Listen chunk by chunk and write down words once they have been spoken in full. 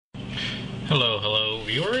Hello,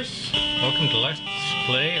 viewers. Welcome to Let's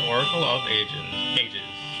Play Oracle of Ages.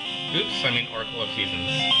 Oops, I mean Oracle of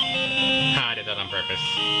Seasons. Ha, I did that on purpose.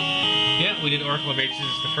 Yeah, we did Oracle of Ages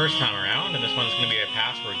the first time around, and this one's going to be a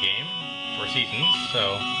password game for Seasons,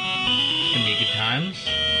 so it's going to be good times.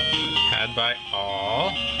 Had by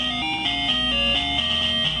all.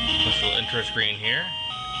 This little intro screen here.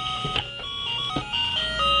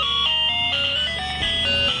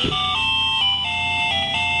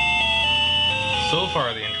 So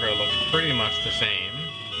far, the intro looks pretty much the same.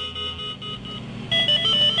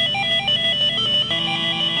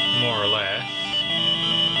 More or less.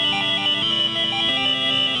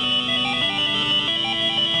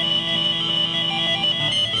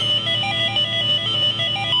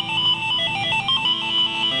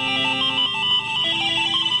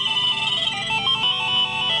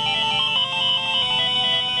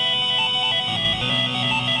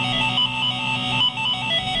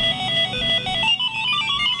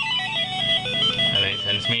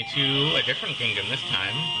 Sends me to a different kingdom this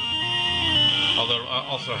time, although it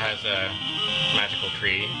also has a magical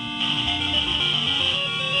tree.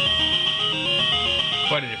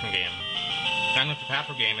 Quite a different game. And with the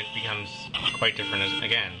password game, it becomes quite different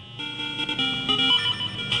again.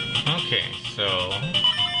 Okay, so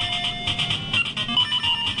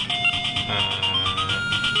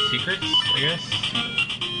secrets, I guess.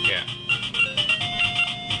 Yeah.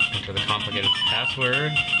 Enter the complicated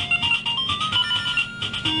password.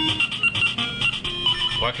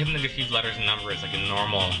 Why couldn't they just use letters and numbers like a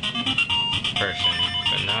normal person?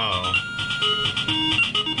 But no.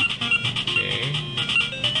 Okay.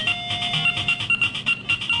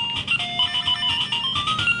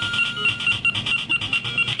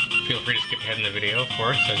 Feel free to skip ahead in the video, of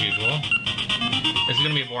course, as usual. This is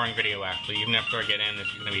going to be a boring video, actually. Even after I get in,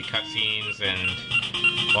 there's going to be cutscenes and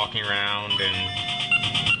walking around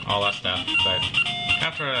and all that stuff. But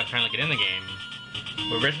after I finally get in the game,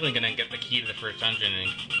 we're originally going to get the key to the first dungeon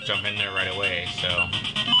and jump in there right away, so...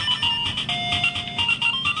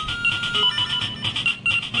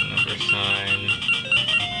 Number sign...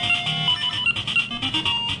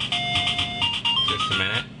 Just a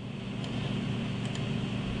minute.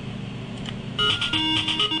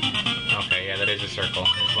 Okay, yeah, that is a circle.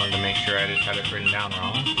 Just wanted to make sure I just had it written down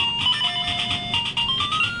wrong.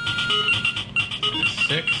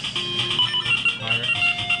 6. Heart.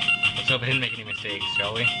 Let's hope I didn't make any mistakes,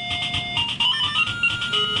 shall we?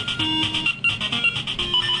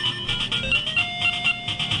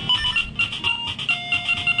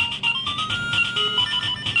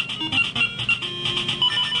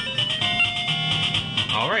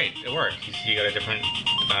 Alright, it worked. You see you got a different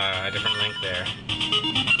link there.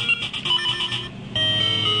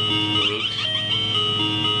 Oops.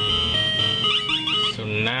 So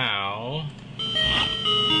now...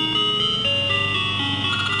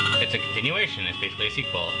 it's a continuation, it's basically a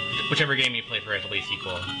sequel. Whichever game you play first will be a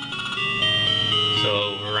sequel.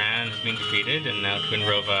 So Varan has been defeated, and now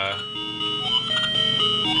Twinrova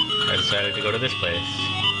has decided to go to this place.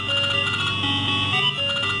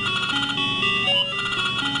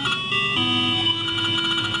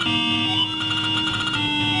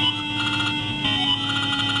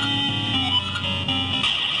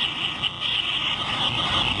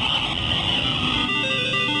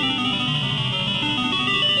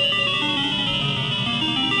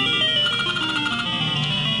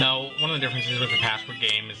 One of the differences with the password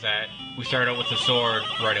game is that we start out with the sword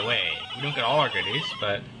right away. We don't get all our goodies,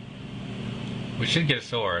 but we should get a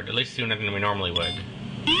sword, at least sooner than we normally would.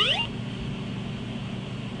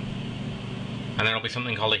 And then there'll be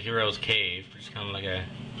something called a Hero's Cave, which is kind of like a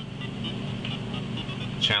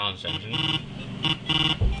challenge dungeon.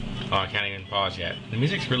 Oh, I can't even pause yet. The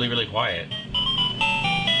music's really, really quiet.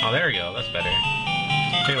 Oh, there we go, that's better.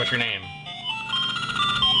 Hey, what's your name?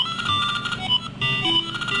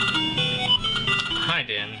 Hi,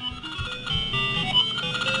 Din.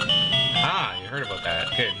 Ah, you heard about that.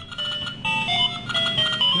 Good.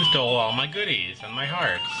 Who stole all my goodies and my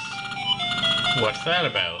hearts? What's that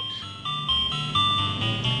about?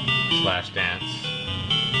 Slash dance.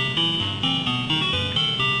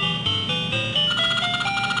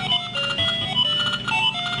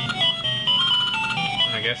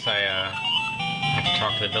 I guess I have to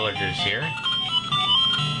talk to the villagers here.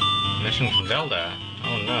 Mission from Zelda.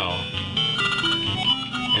 Oh no.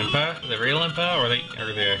 Impa? The real Impa or the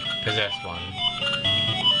possessed one?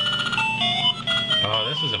 Oh,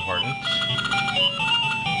 this is important.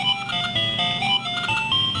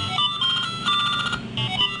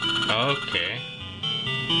 Okay.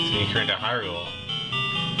 Sneak her into Hyrule.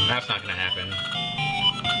 That's not gonna happen.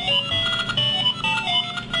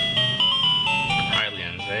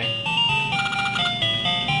 Hylians, eh?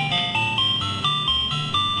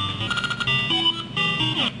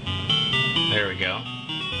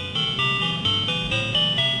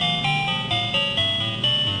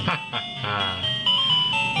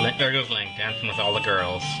 there goes Link, dancing with all the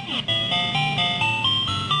girls.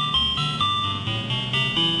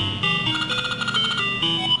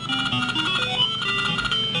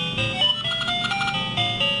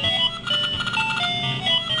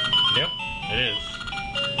 Yep, it is.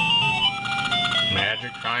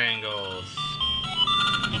 Magic triangles.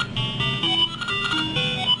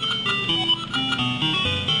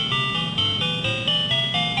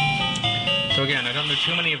 So again, I don't know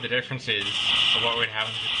too many of the differences of what we'd have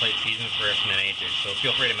if we played seasons for Rift and Ages, so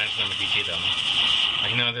feel free to mention them if you see them.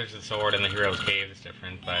 I know there's the sword and the hero's cave is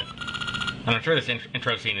different, but I'm sure this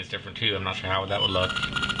intro scene is different too. I'm not sure how that would look.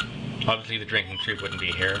 Obviously the drinking troupe wouldn't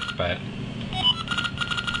be here, but...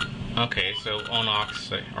 Okay, so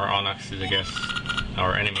Onyx is, I guess,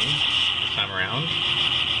 our enemy this time around.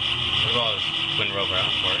 As well as Twin Rover,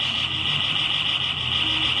 of course.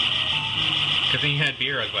 Because he had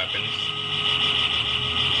beer as weapons.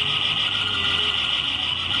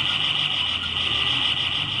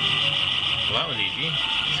 Well, that was easy.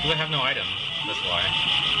 It's because I have no items. That's why.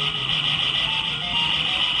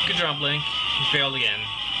 Good job, Link. You failed again.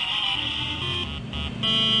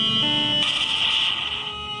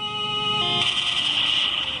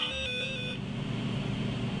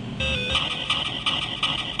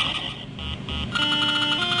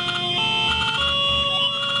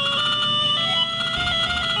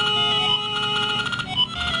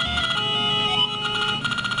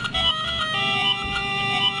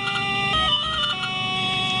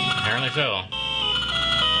 Apparently so.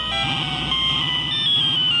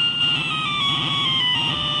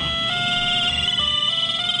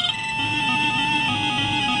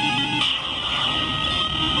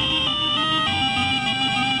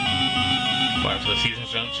 What, so the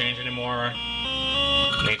seasons don't change anymore?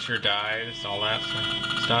 Nature dies, all that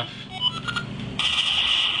stuff?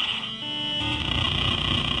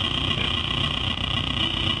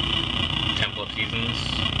 Temple of Seasons.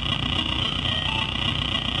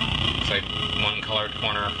 Like one colored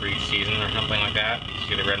corner for each season or something like that. You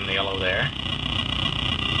see the red and the yellow there.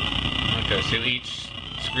 Okay, so each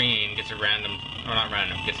screen gets a random, or not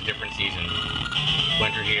random, gets a different season.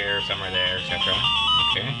 Winter here, summer there, etc.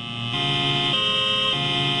 Okay.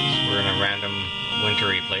 So we're in a random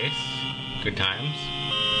wintry place. Good times.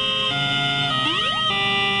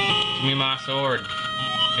 Give me my sword.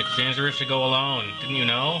 It's dangerous to go alone. Didn't you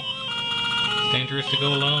know? It's dangerous to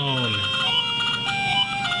go alone.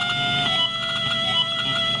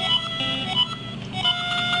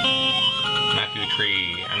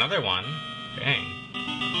 Tree. Another one? Dang.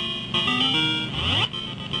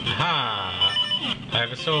 Aha! I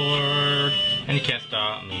have a sword, and you can't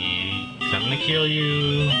stop me, 'cause I'm gonna kill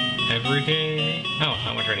you every day. Oh,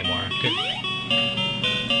 not winter anymore. Good.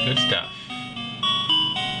 Good stuff.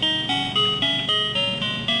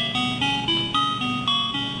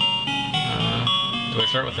 Do I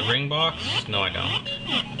start with the ring box? No, I don't.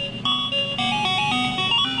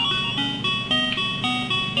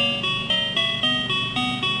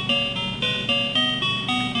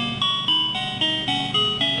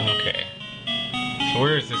 So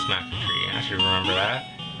where is this macro tree? I should remember that,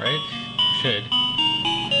 right? I should.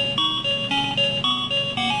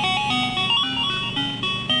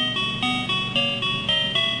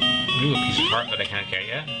 Ooh, a piece of heart that I can't get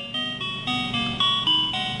yet.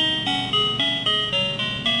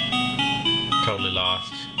 Totally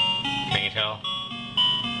lost. Can you tell?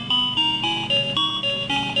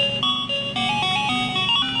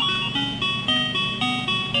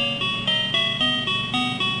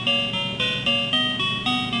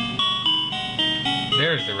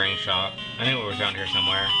 There's the ring shop. I knew it was around here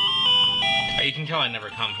somewhere. You can tell I never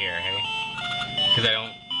come here, hey? Because I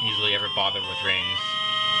don't usually ever bother with rings.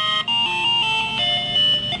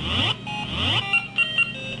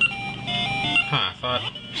 Huh, I thought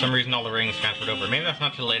for some reason all the rings transferred over. Maybe that's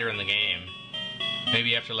not till later in the game.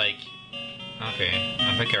 Maybe after like... Okay,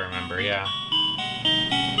 I think I remember, yeah.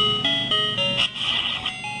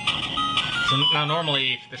 So now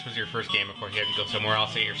normally, if this was your first game, of course, you had to go somewhere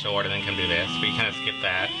else, get your sword, and then come do this. But you kind of skip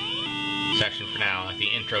that section for now, like the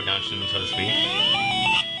intro dungeon, so to speak.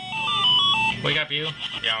 Wake up, you!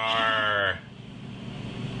 Yar!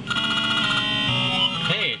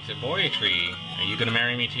 Hey, it's a boy tree. Are you gonna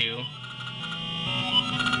marry me too?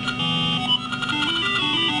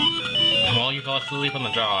 Well, you fell asleep on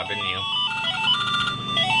the job, didn't you?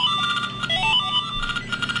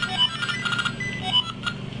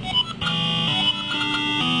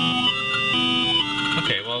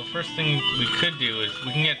 Okay, well, the first thing we could do is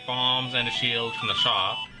we can get bombs and a shield from the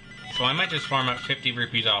shop. So I might just farm out 50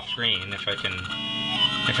 rupees off screen if I can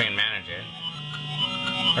manage it.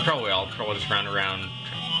 I probably will. I'll probably just run around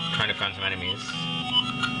trying to find some enemies.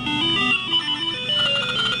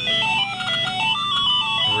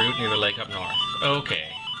 Route near the lake up north. Okay,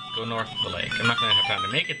 go north of the lake. I'm not going to have time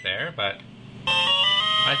to make it there, but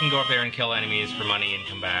I can go up there and kill enemies for money and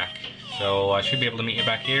come back. So I should be able to meet you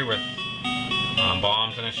back here with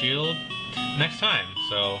bombs and a shield next time.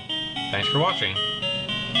 So thanks for watching.